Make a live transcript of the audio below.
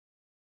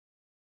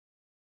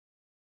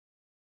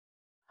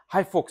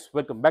Hi folks,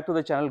 welcome back to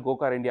the channel Go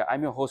Car India.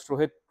 I'm your host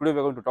Rohit. Today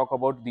we're going to talk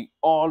about the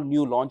all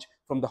new launch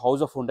from the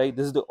house of Hyundai.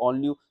 This is the all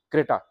new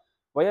Creta.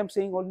 Why I'm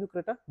saying all new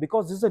Creta?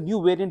 Because this is a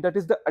new variant, that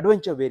is the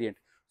adventure variant.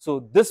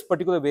 So this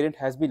particular variant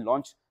has been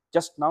launched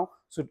just now.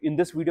 So in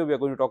this video we are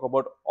going to talk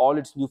about all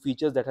its new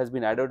features that has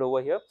been added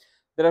over here.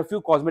 There are a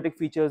few cosmetic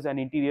features and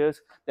interiors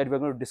that we're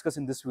going to discuss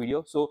in this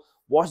video. So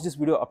watch this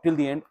video up till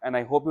the end and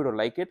I hope you will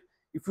like it.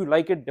 If you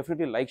like it,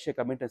 definitely like, share,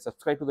 comment and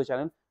subscribe to the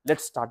channel.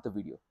 Let's start the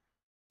video.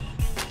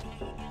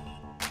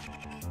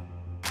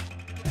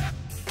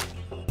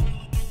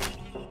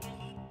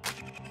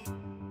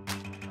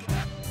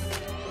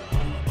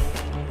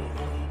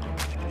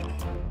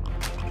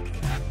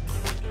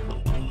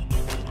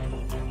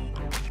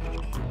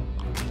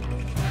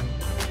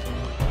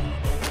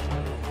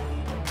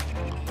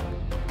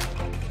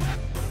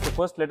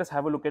 First, let us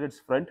have a look at its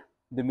front.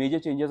 The major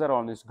changes are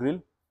on its grille.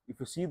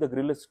 If you see, the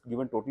grille is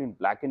given totally in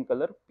black in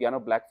color. Piano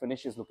black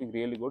finish is looking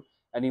really good,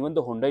 and even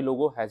the Hyundai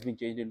logo has been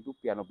changed into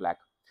piano black.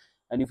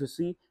 And if you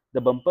see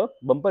the bumper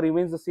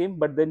remains the same,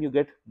 but then you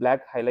get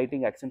black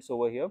highlighting accents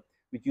over here,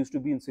 which used to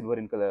be in silver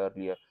in color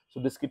earlier.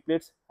 So the skid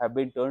plates have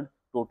been turned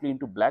totally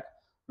into black.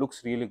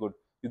 Looks really good.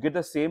 You get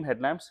the same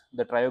headlamps,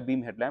 the trio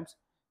beam headlamps.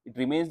 It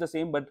remains the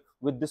same, but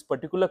with this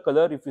particular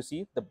color, if you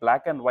see, the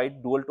black and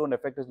white dual tone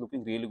effect is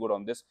looking really good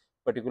on this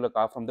particular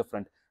car from the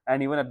front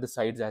and even at the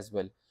sides as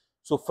well.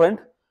 So front,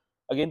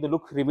 again the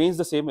look remains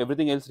the same,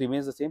 everything else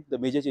remains the same. The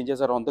major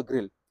changes are on the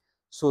grille.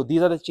 So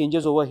these are the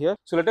changes over here.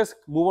 So let us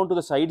move on to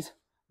the sides.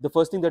 The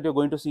first thing that you're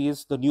going to see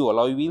is the new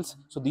alloy wheels.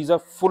 So these are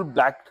full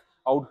blacked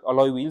out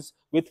alloy wheels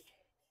with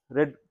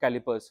red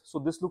calipers. So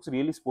this looks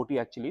really sporty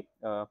actually,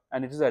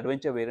 and it is an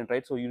adventure variant,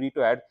 right? So you need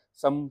to add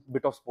some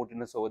bit of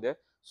sportiness over there.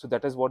 So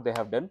that is what they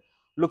have done.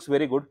 Looks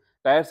very good.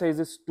 Tire size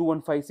is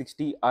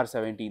 215/60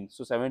 R17.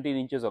 So 17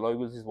 inches alloy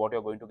wheels is what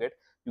you're going to get.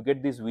 You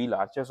get these wheel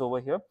arches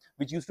over here,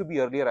 which used to be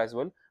earlier as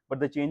well,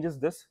 but the change is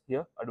this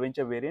here,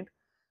 adventure variant.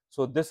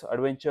 So this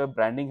adventure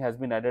branding has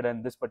been added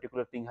and this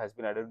particular thing has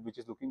been added, which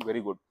is looking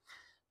very good.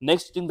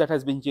 Next thing that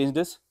has been changed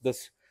is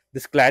this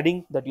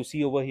cladding that you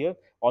see over here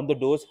on the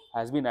doors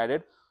has been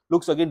added.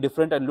 Looks again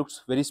different and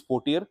looks very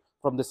sportier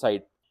from the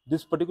side.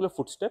 This particular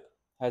footstep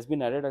has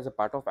been added as a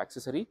part of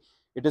accessory.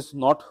 It is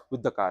not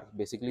with the car,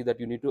 basically, that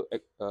you need to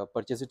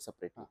purchase it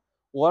separately.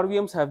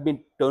 ORVMs have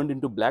been turned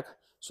into black.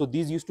 So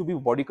these used to be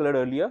body colored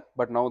earlier,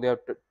 but now they are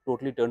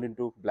totally turned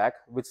into black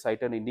with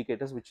sight and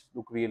indicators, which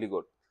look really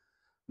good.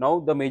 Now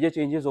the major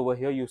changes over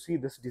here, you see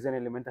this design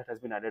element that has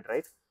been added,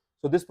 right?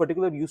 So this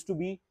particular used to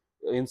be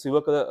in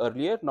silver color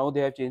earlier, now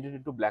they have changed it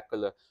into black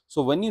color.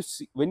 So when you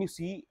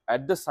see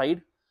at the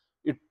side,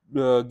 it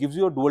gives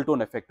you a dual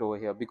tone effect over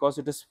here because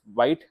it is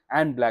white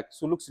and black,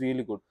 so looks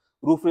really good.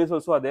 Roof rails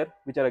also are there,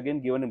 which are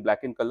again given in black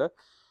in color.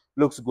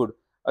 Looks good.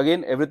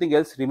 Again, everything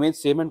else remains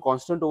same and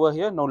constant over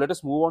here. Now let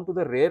us move on to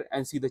the rear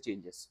and see the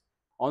changes.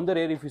 On the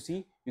rear, if you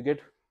see, you get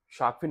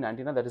shark fin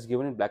antenna that is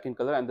given in black in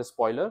color and the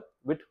spoiler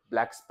with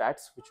black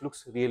spats, which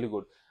looks really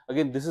good.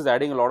 Again, this is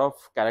adding a lot of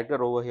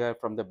character over here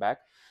from the back.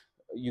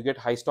 You get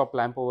high stop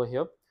lamp over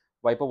here,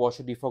 wiper,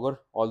 washer, defogger,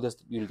 all this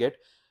you'll get.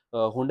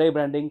 Hyundai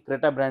branding,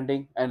 Creta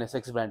branding and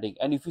SX branding.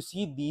 And if you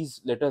see these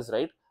letters,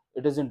 right,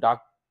 it is in dark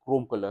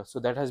chrome color. So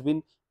that has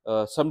been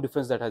some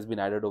difference that has been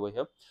added over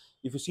here.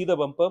 If you see the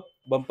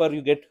bumper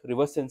you get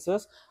reverse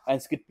sensors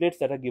and skid plates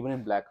that are given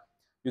in black.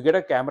 You get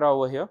a camera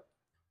over here.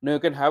 Now you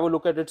can have a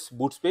look at its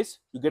boot space.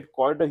 You get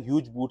quite a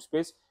huge boot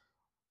space.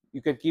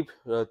 You can keep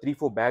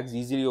 3-4 bags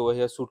easily over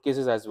here,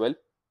 suitcases as well.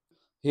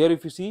 Here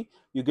if you see,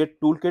 you get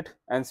toolkit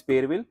and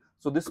spare wheel.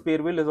 So this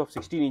spare wheel is of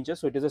 16 inches,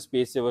 so it is a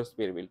space saver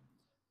spare wheel.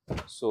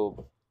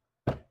 So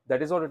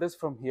that is what it is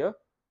from here.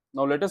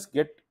 Now let us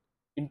get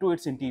into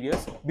its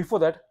interiors. Before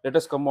that, let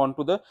us come on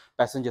to the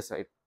passenger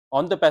side.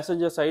 On the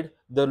passenger side,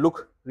 the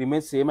look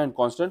remains same and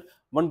constant.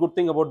 One good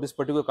thing about this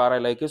particular car I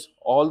like is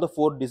all the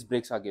 4 disc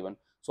brakes are given.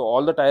 So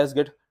all the tires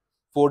get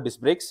 4 disc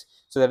brakes.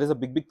 So that is a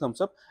big thumbs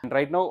up. And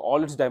right now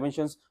all its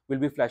dimensions will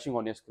be flashing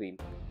on your screen.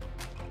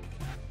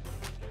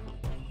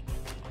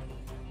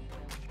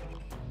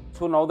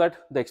 So now that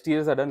the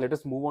exteriors are done, let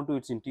us move on to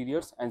its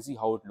interiors and see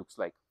how it looks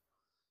like.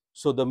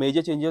 So the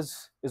major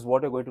changes is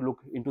what you're going to look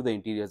into the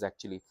interiors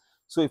actually.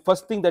 So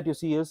first thing that you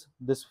see is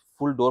this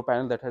full door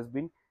panel that has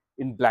been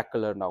in black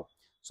color now.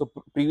 So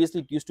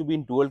previously it used to be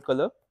in dual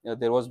color.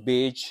 There was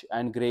beige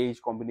and grayish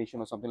combination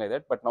or something like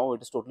that, but now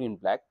it is totally in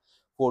black.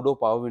 4-door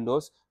power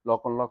windows,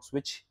 lock and lock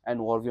switch and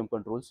ORVM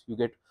controls. You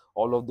get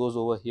all of those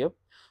over here.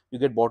 You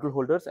get bottle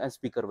holders and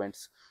speaker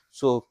vents.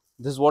 So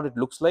this is what it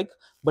looks like.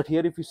 But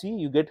here if you see,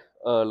 you get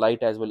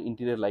light as well,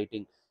 interior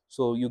lighting.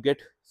 So you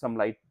get some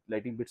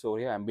lighting bits over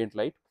here, ambient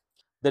light.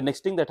 The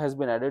next thing that has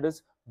been added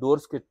is door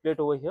skid plate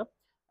over here,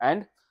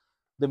 and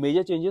the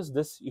major changes,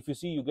 this if you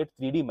see, you get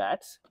 3D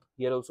mats.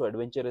 Here also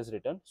adventure is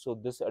written, so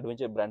this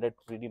adventure branded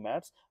 3D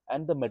mats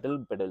and the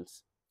metal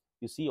pedals.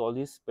 You see all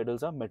these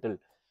pedals are metal.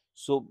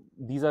 So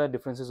these are the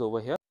differences over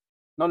here.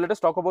 Now let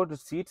us talk about the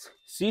seats.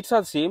 Seats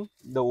are same,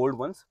 the old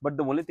ones, but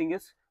the only thing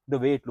is the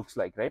way it looks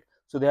like, right?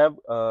 So they have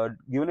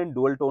given in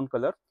dual tone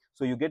color.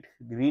 So you get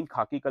green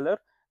khaki color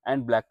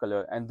and black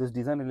color, and this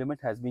design element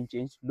has been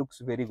changed, looks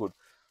very good.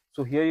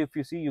 So here if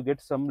you see, you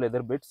get some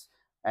leather bits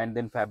and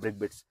then fabric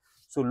bits,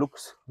 so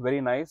looks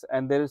very nice,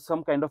 and there is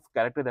some kind of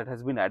character that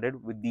has been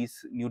added with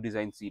these new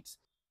design seats.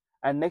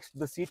 And next,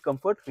 the seat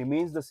comfort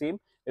remains the same.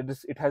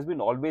 It has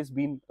been always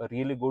been a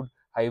really good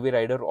highway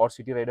rider or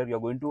city rider. You're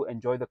going to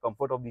enjoy the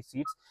comfort of these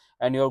seats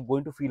and you're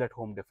going to feel at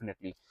home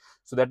definitely.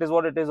 So that is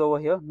what it is over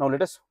here. Now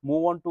let us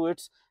move on to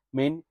its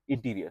main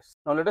interiors.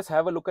 Now let us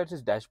have a look at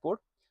its dashboard.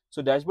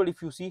 So dashboard,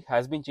 if you see,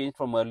 has been changed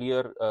from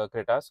earlier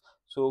Cretas.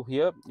 So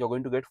here you're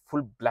going to get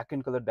full black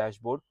in color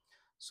dashboard.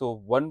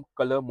 So one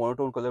color,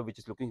 monotone color, which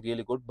is looking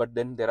really good, but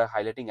then there are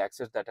highlighting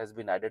accents that has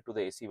been added to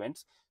the AC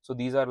vents. So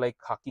these are like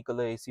khaki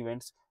color AC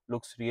vents,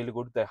 looks really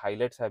good. The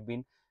highlights have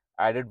been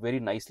added very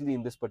nicely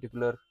in this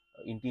particular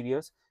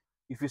interiors.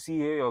 If you see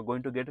here, you're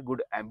going to get a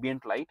good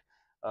ambient light.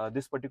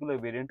 This particular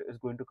variant is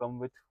going to come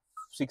with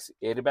 6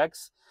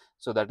 airbags,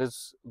 so that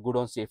is good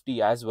on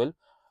safety as well.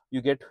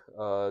 You get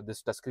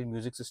this touchscreen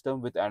music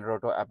system with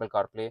Android Auto, Apple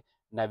CarPlay,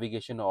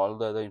 navigation, all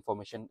the other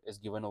information is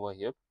given over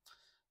here.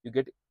 You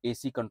get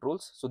AC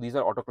controls, so these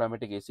are auto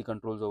climatic AC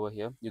controls over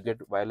here. You get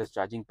wireless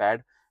charging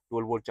pad,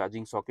 12-volt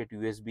charging socket,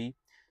 USB.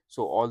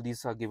 So all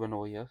these are given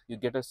over here. You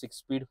get a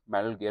 6-speed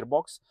manual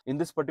gearbox. In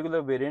this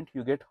particular variant,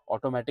 you get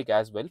automatic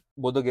as well.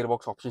 Both the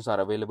gearbox options are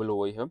available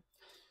over here.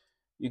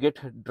 You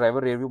get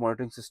driver rear view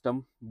monitoring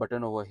system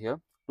button over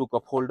here, 2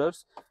 cup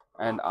holders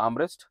and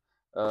armrest.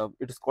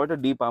 It is quite a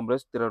deep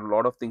armrest. There are a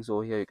lot of things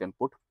over here you can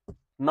put.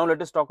 Now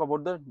let us talk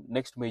about the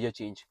next major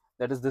change,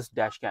 that is this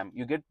dash cam.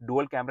 You get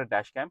dual camera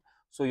dash cam,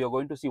 so you're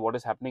going to see what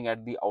is happening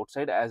at the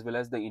outside as well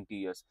as the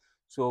interiors.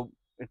 So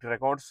it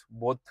records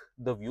both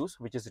the views,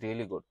 which is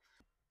really good.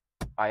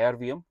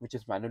 IRVM, which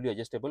is manually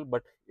adjustable,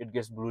 but it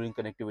gets Bluetooth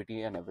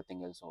connectivity and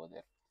everything else over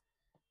there.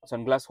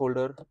 Sunglass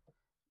holder,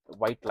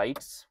 white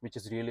lights, which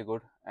is really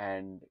good,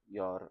 and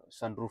your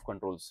sunroof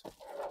controls.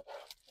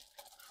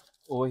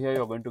 Over here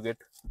you're going to get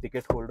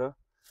ticket holder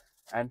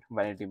and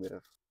vanity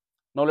mirror.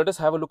 Now let us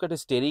have a look at a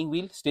steering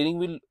wheel. Steering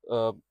wheel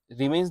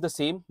remains the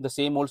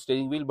same old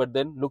steering wheel, but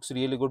then looks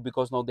really good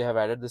because now they have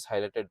added this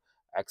highlighted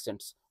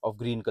accents of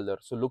green color.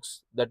 So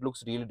that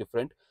looks really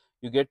different.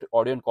 You get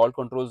audio and call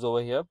controls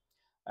over here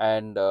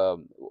and a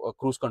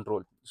cruise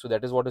control. So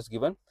that is what is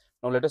given.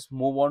 Now let us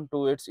move on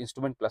to its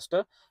instrument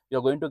cluster.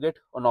 You're going to get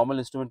a normal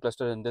instrument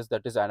cluster in this,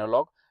 that is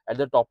analog. At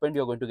the top end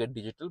you're going to get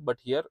digital, but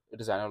here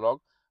it is analog.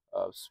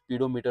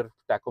 Speedometer,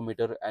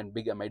 tachometer and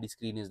big MID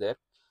screen is there.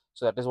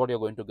 So that is what you're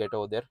going to get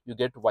over there. You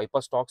get wiper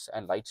stalks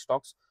and light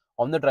stalks.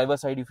 On the driver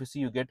side, if you see,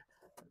 you get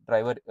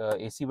driver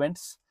AC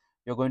vents.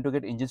 You're going to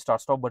get engine start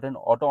stop button,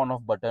 auto on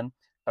off button,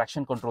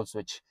 traction control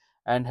switch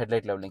and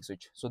headlight leveling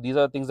switch. So these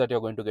are things that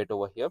you're going to get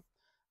over here.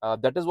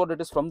 That is what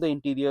it is from the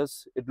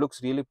interiors. It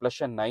looks really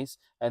plush and nice,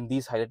 and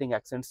these highlighting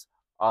accents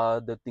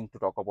are the thing to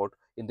talk about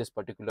in this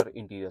particular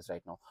interiors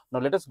right now. Now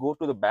let us go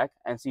to the back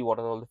and see what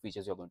are all the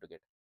features you're going to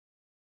get.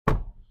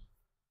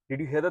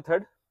 Did you hear the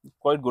thud?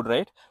 Quite good,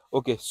 right?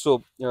 Okay,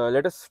 so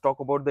let us talk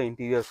about the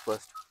interiors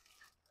first.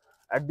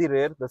 At the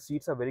rear, the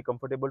seats are very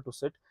comfortable to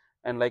sit,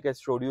 and like I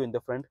showed you in the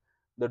front,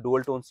 the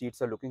dual tone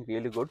seats are looking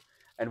really good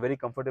and very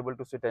comfortable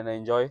to sit and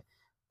enjoy.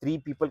 3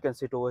 people can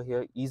sit over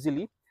here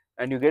easily,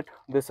 and you get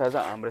this as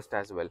an armrest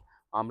as well,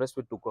 armrest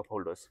with 2 cup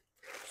holders.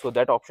 So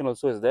that option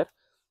also is there.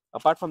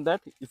 Apart from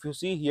that, if you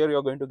see here,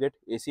 you're going to get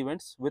AC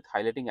vents with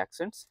highlighting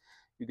accents.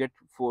 You get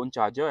phone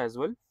charger as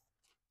well,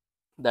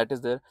 that is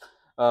there.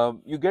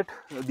 You get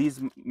these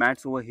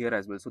mats over here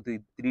as well, so the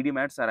 3D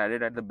mats are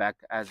added at the back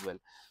as well,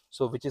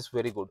 so which is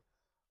very good.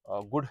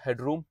 Good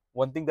headroom.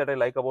 One thing that I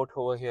like about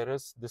over here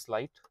is this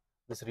light,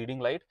 this reading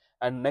light,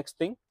 and next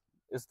thing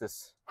is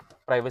this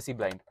privacy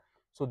blind.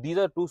 So these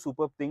are 2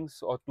 superb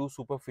things or 2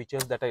 super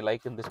features that I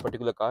like in this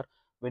particular car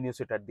when you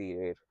sit at the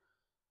rear.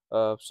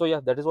 So yeah,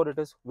 that is what it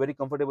is. Very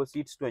comfortable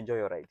seats to enjoy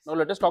your rides. Now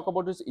let us talk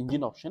about this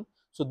engine option.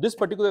 So this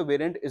particular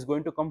variant is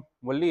going to come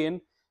only in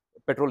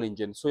petrol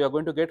engine. So you're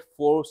going to get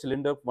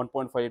 4-cylinder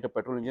 1.5 liter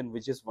petrol engine,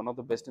 which is one of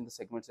the best in the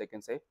segments, I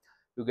can say.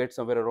 You get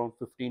somewhere around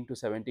 15 to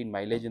 17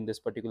 mileage in this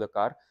particular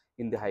car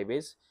in the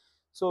highways.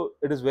 So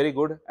it is very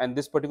good, and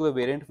this particular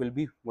variant will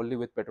be only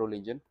with petrol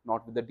engine,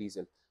 not with the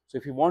diesel. So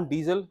if you want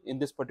diesel in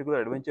this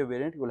particular adventure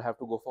variant, you will have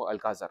to go for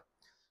Alcazar.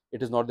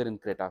 It is not there in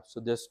Creta,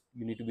 so just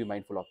you need to be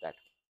mindful of that.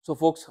 So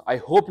folks, I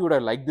hope you would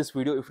have liked this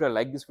video. If you have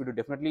liked this video,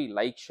 definitely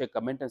like, share,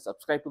 comment and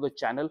subscribe to the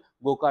channel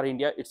Go Car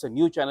India. It's a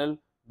new channel.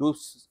 Do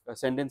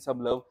send in some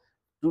love.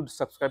 Do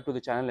subscribe to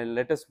the channel and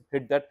let us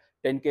hit that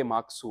 10K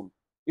mark soon.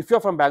 If you're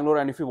from Bangalore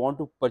and if you want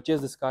to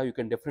purchase this car, you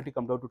can definitely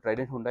come down to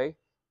Trident Hyundai,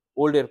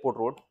 Old Airport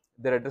Road.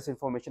 Their address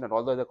information and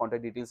all the other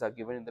contact details are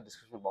given in the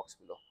description box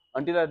below.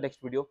 Until our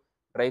next video,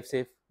 drive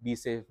safe,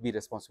 be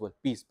responsible.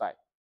 Peace. Bye.